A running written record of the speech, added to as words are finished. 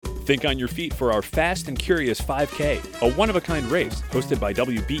Think on your feet for our Fast and Curious 5K, a one-of-a-kind race hosted by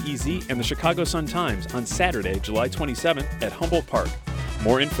WBEZ and the Chicago Sun-Times on Saturday, July 27th at Humboldt Park.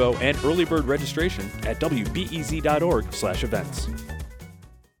 More info and early bird registration at wbez.org/events.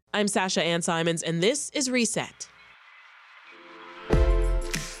 I'm Sasha Ann Simons, and this is Reset.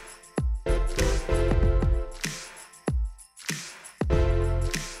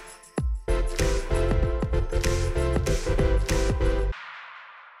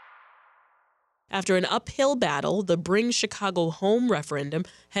 After an uphill battle, the Bring Chicago Home referendum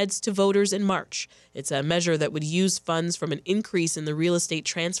heads to voters in March. It's a measure that would use funds from an increase in the real estate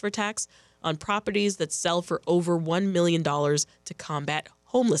transfer tax on properties that sell for over $1 million to combat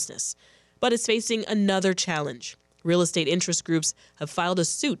homelessness. But it's facing another challenge. Real estate interest groups have filed a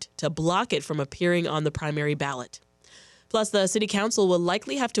suit to block it from appearing on the primary ballot. Plus, the city council will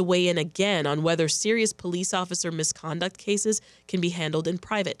likely have to weigh in again on whether serious police officer misconduct cases can be handled in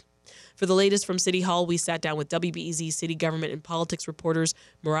private. For the latest from City Hall, we sat down with WBEZ city government and politics reporters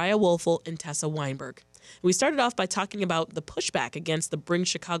Mariah Woelfel and Tessa Weinberg. We started off by talking about the pushback against the Bring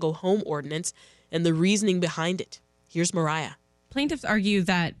Chicago Home ordinance and the reasoning behind it. Here's Mariah. Plaintiffs argue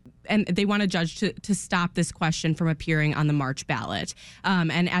that, and they want a judge to stop this question from appearing on the March ballot.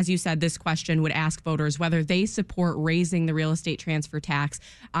 And as you said, this question would ask voters whether they support raising the real estate transfer tax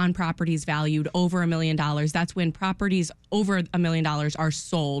on properties valued over $1 million. That's when properties over $1 million are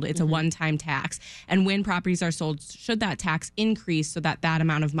sold. It's a one-time tax. And when properties are sold, should that tax increase so that that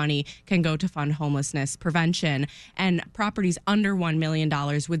amount of money can go to fund homelessness prevention? And properties under $1 million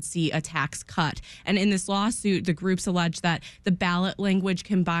would see a tax cut. And in this lawsuit, the groups allege that the ballot language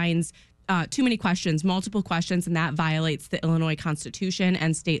combines too many questions, multiple questions, and that violates the Illinois Constitution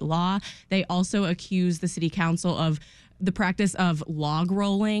and state law. They also accuse the city council of the practice of log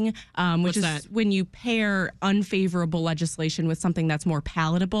rolling, which is when you pair unfavorable legislation with something that's more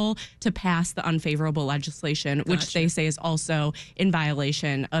palatable to pass the unfavorable legislation, which they say is also in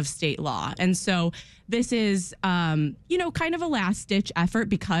violation of state law. And so this is, kind of a last-ditch effort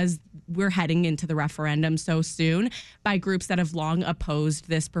because we're heading into the referendum so soon by groups that have long opposed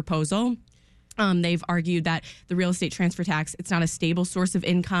this proposal. They've argued that the real estate transfer tax, it's not a stable source of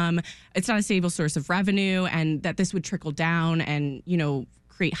income, it's not a stable source of revenue, and that this would trickle down and,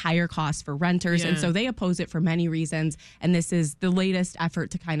 create higher costs for renters. And so they oppose it for many reasons. And this is the latest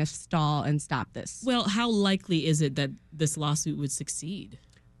effort to kind of stall and stop this. Well, how likely is it that this lawsuit would succeed?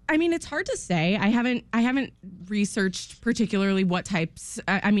 I mean, it's hard to say. I haven't researched particularly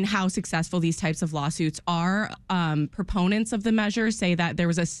how successful these types of lawsuits are. Proponents of the measure say that there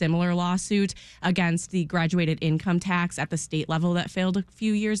was a similar lawsuit against the graduated income tax at the state level that failed a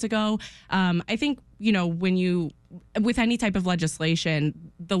few years ago. I think, with any type of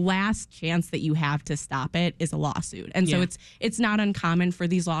legislation, the last chance that you have to stop it is a lawsuit. And so it's not uncommon for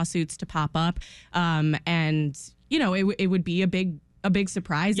these lawsuits to pop up. It would be a big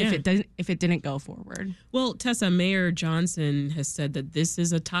surprise if it didn't go forward. Well, Tessa, Mayor Johnson has said that this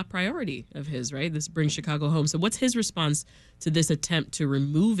is a top priority of his, right? This Bring Chicago Home. So what's his response to this attempt to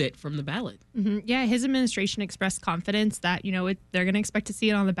remove it from the ballot? Yeah, his administration expressed confidence that, they're going to expect to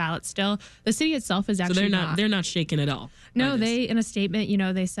see it on the ballot still. The city itself is actually they're not shaken at all. No, they, in a statement,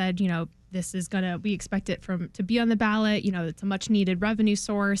 they said, this is we expect it to be on the ballot. It's a much needed revenue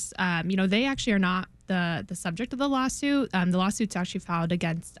source. They actually are not the subject of the lawsuit. The lawsuit's actually filed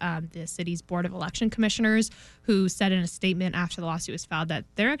against the city's Board of Election Commissioners, who said in a statement after the lawsuit was filed that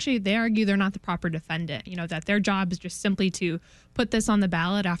they argue they're not the proper defendant, that their job is just simply to put this on the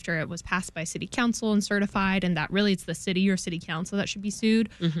ballot after it was passed by city council and certified, and that really it's the city or city council that should be sued.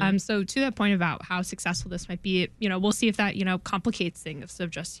 So to that point about how successful this might be, we'll see if that, complicates things of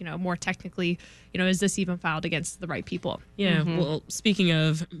just, more technically, is this even filed against the right people? Yeah. Well, speaking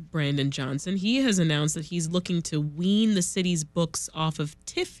of Brandon Johnson, he has announced that he's looking to wean the city's books off of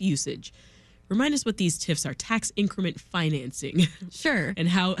TIF usage. Remind us what these TIFs are, Tax Increment Financing. Sure. And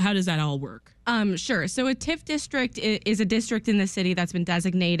how does that all work? Sure. So a TIF district is a district in the city that's been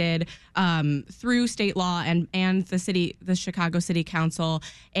designated through state law and the Chicago City Council.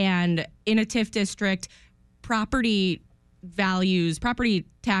 And in a TIF district, property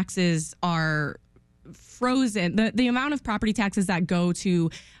taxes are frozen. The amount of property taxes that go to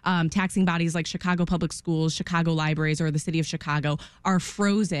taxing bodies like Chicago Public Schools, Chicago Libraries, or the City of Chicago are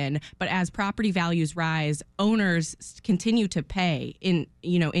frozen. But as property values rise, owners continue to pay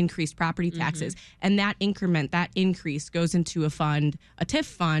increased property taxes. And that increase goes into a TIF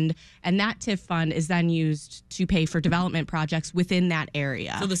fund, and that TIF fund is then used to pay for development projects within that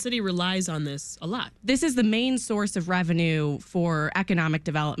area. So the city relies on this a lot. This is the main source of revenue for economic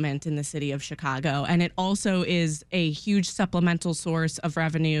development in the city of Chicago, and it also also is a huge supplemental source of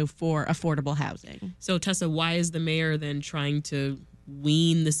revenue for affordable housing. So, Tessa, why is the mayor then trying to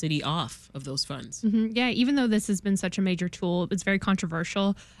wean the city off of those funds? Yeah, even though this has been such a major tool, it's very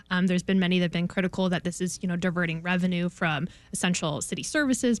controversial. There's been many that have been critical that this is, diverting revenue from essential city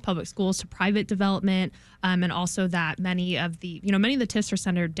services, public schools to private development, and also that many of the TIFs are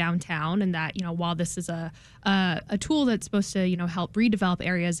centered downtown, and that while this is a tool that's supposed to help redevelop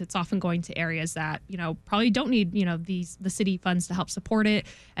areas, it's often going to areas that probably don't need the city funds to help support it,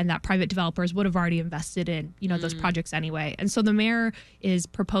 and that private developers would have already invested in those projects anyway. And so the mayor is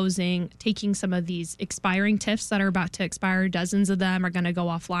proposing taking some of these expiring TIFs that are about to expire, dozens of them are going to go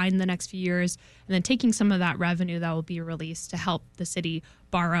offline in the next few years, and then taking some of that revenue that will be released to help the city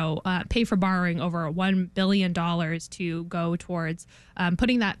pay for borrowing over $1 billion to go towards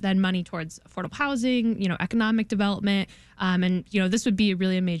putting that then money towards affordable housing, economic development. And this would be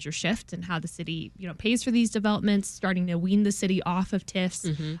really a major shift in how the city, pays for these developments, starting to wean the city off of TIFs.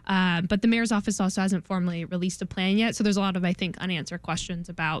 But the mayor's office also hasn't formally released a plan yet. So there's a lot of, I think, unanswered questions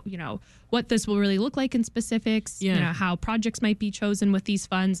about, what this will really look like in specifics, how projects might be chosen with these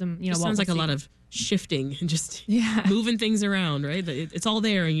funds. And, it sounds like a lot of shifting and just moving things around, right? It's all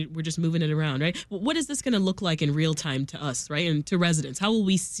there and we're just moving it around, right? What is this going to look like in real time to us, right? And to residents? How will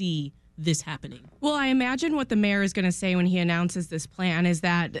we see this happening? Well, I imagine what the mayor is going to say when he announces this plan is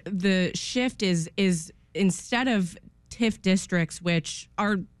that the shift is instead of TIF districts, which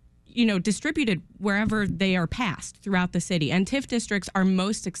are distributed wherever they are passed throughout the city. And TIF districts are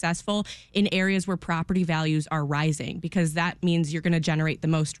most successful in areas where property values are rising, because that means you're going to generate the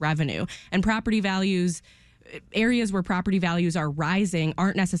most revenue. And areas where property values are rising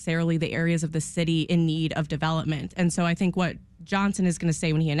aren't necessarily the areas of the city in need of development. And so I think what Johnson is going to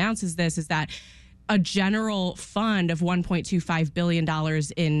say when he announces this is that a general fund of $1.25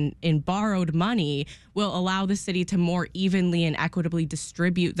 billion in borrowed money will allow the city to more evenly and equitably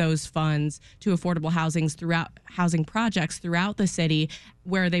distribute those funds to affordable housing projects throughout the city,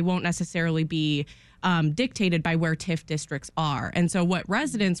 where they won't necessarily be dictated by where TIF districts are. And so what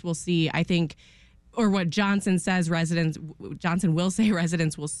residents will see, I think, or what Johnson will say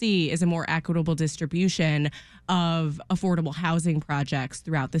residents will see, is a more equitable distribution of affordable housing projects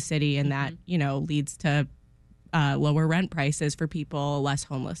throughout the city, and that leads to lower rent prices for people, less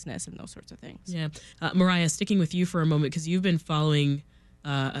homelessness, and those sorts of things. Yeah, Mariah, sticking with you for a moment, because you've been following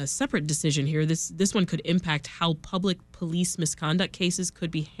a separate decision here. This one could impact how public police misconduct cases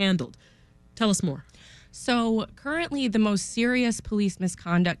could be handled. Tell us more. So currently, the most serious police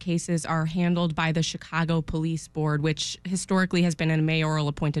misconduct cases are handled by the Chicago Police Board, which historically has been a mayoral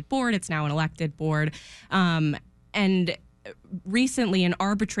appointed board. It's now an elected board. And recently, an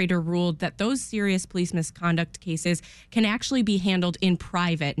arbitrator ruled that those serious police misconduct cases can actually be handled in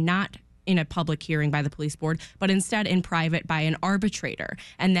private, not in a public hearing by the police board, but instead in private by an arbitrator.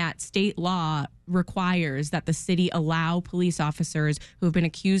 And that state law requires that the city allow police officers who have been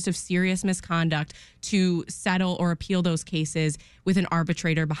accused of serious misconduct to settle or appeal those cases with an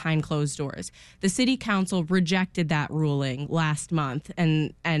arbitrator behind closed doors. The city council rejected that ruling last month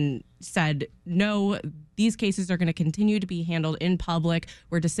and said, no, these cases are going to continue to be handled in public,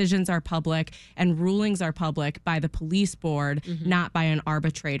 where decisions are public and rulings are public, by the police board, not by an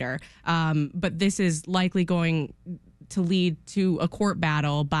arbitrator. But this is likely going to lead to a court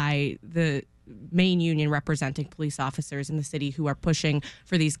battle by the main union representing police officers in the city, who are pushing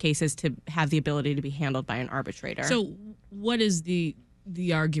for these cases to have the ability to be handled by an arbitrator. So what is the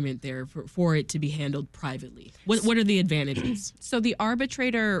argument there for it to be handled privately? What are the advantages? So the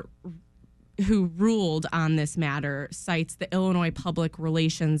arbitrator who ruled on this matter cites the Illinois Public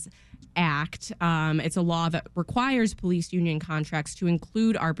Relations Act. It's a law that requires police union contracts to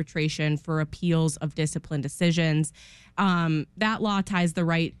include arbitration for appeals of discipline decisions. That law ties the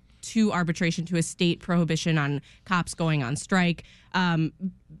right to arbitration to a state prohibition on cops going on strike.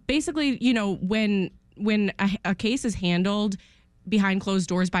 Basically, when a case is handled behind closed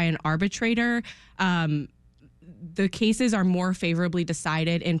doors by an arbitrator, the cases are more favorably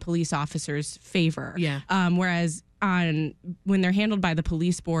decided in police officers' favor. Yeah. Whereas when they're handled by the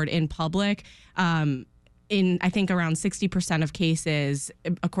police board in public, in I think around 60% of cases,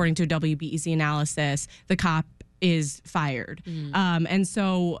 according to a WBEZ analysis, the cop is fired. And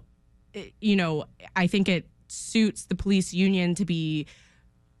so, I think it suits the police union to be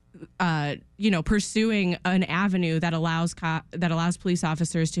pursuing an avenue that allows police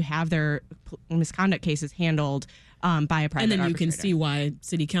officers to have their misconduct cases handled by a private arbitrator. And then you can see why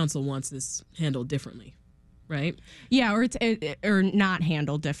city council wants this handled differently, right? Yeah, or not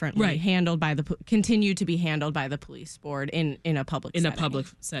handled differently. Right. Continue to be handled by the police board in a public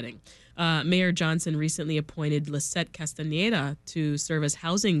setting. Mayor Johnson recently appointed Lisette Castaneda to serve as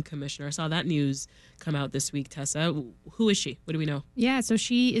housing commissioner. I saw that news come out this week, Tessa. Who is she? What do we know? Yeah, so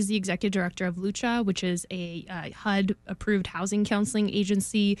she is the executive director of Lucha, which is a HUD-approved housing counseling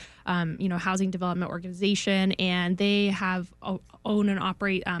agency, housing development organization, and they own and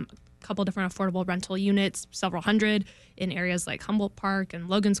operate a couple different affordable rental units, several hundred in areas like Humboldt Park and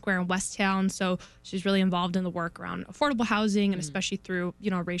Logan Square and Westtown. So she's really involved in the work around affordable housing and especially through,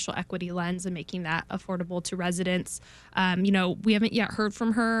 racial equity lens and making that affordable to residents. We haven't yet heard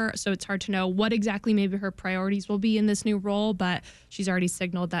from her, so it's hard to know what exactly maybe her priorities will be in this new role, but she's already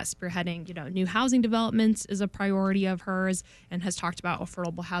signaled that spearheading, new housing developments is a priority of hers and has talked about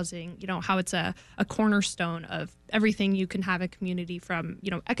affordable housing, how it's a cornerstone of everything you can have a community from,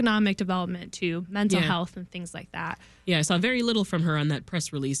 economic development to mental health and things like that. Yeah, I saw very little from her on that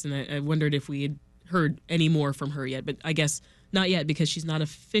press release, and I wondered if we had heard any more from her yet, but I guess not yet because she's not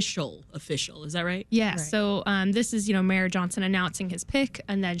official. Is that right? Yeah, right. So this is, Mayor Johnson announcing his pick,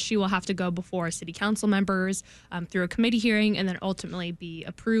 and then she will have to go before city council members through a committee hearing and then ultimately be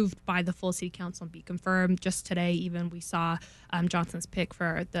approved by the full city council and be confirmed. Just today, even, we saw Johnson's pick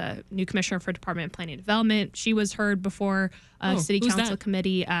for the new commissioner for Department of Planning and Development. She was heard before city council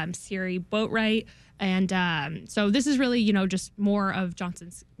committee, Siri Boatwright. And so this is really, just more of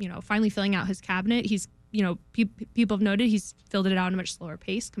Johnson's, finally filling out his cabinet. He's, people have noted he's filled it out at a much slower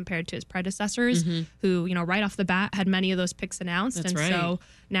pace compared to his predecessors who, right off the bat had many of those picks announced. That's and right. So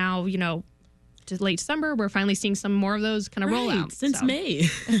now, to late December, we're finally seeing some more of those kind of roll out. Since May,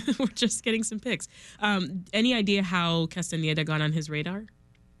 we're just getting some picks. Any idea how Castaneda got on his radar?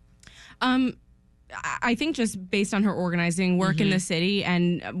 I think just based on her organizing work in the city,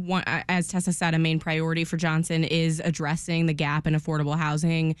 and as Tessa said, a main priority for Johnson is addressing the gap in affordable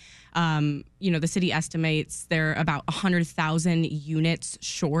housing. The city estimates they're about 100,000 units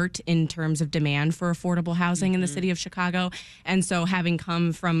short in terms of demand for affordable housing in the city of Chicago. And so having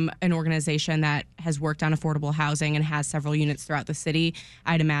come from an organization that has worked on affordable housing and has several units throughout the city,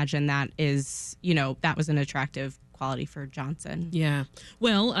 I'd imagine that is, that was an attractive quality for Johnson. Yeah.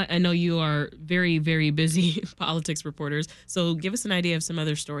 Well, I know you are very, very busy politics reporters. So give us an idea of some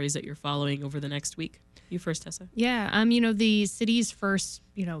other stories that you're following over the next week. You first, Tessa. Yeah. The city's first,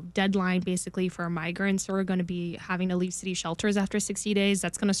 deadline basically for migrants who are going to be having to leave city shelters after 60 days.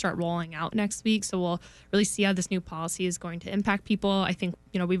 That's going to start rolling out next week. So we'll really see how this new policy is going to impact people. I think,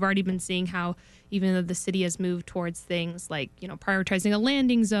 we've already been seeing how even though the city has moved towards things like, prioritizing a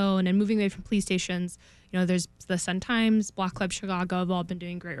landing zone and moving away from police stations, there's the Sun-Times, Block Club Chicago have all been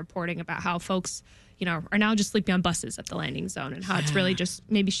doing great reporting about how folks, are now just sleeping on buses at the landing zone and how it's really just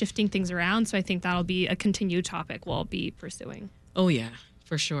maybe shifting things around. So I think that'll be a continued topic we'll be pursuing. Oh, yeah,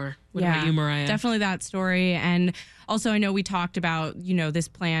 for sure. What about you, Mariah? Definitely that story. And also I know we talked about, this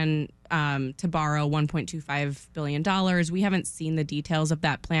plan to borrow $1.25 billion. We haven't seen the details of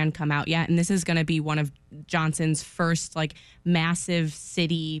that plan come out yet. And this is going to be one of Johnson's first massive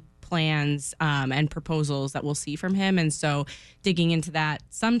city plans and proposals that we'll see from him. And so digging into that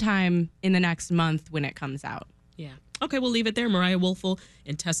sometime in the next month when it comes out. Yeah. Okay, we'll leave it there. Mariah Woelfel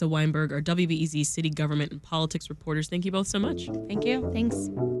and Tessa Weinberg are WBEZ city government and politics reporters. Thank you both so much. Thank you. Thanks.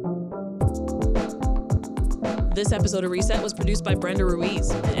 This episode of Reset was produced by Brenda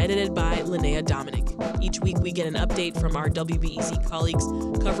Ruiz and edited by Linnea Dominic. Each week we get an update from our WBEZ colleagues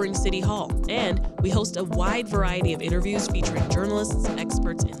covering City Hall, and we host a wide variety of interviews featuring journalists,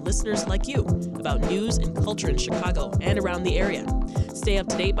 experts, and listeners like you about news and culture in Chicago and around the area. Stay up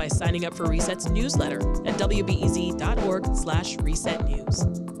to date by signing up for Reset's newsletter at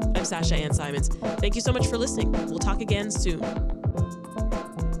wbez.org/resetnews. I'm Sasha Ann Simons. Thank you so much for listening. We'll talk again soon.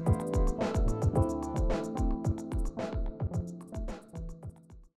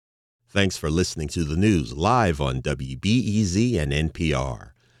 Thanks for listening to the news live on WBEZ and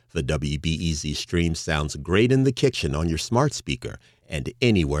NPR. The WBEZ stream sounds great in the kitchen on your smart speaker and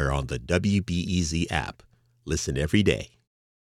anywhere on the WBEZ app. Listen every day.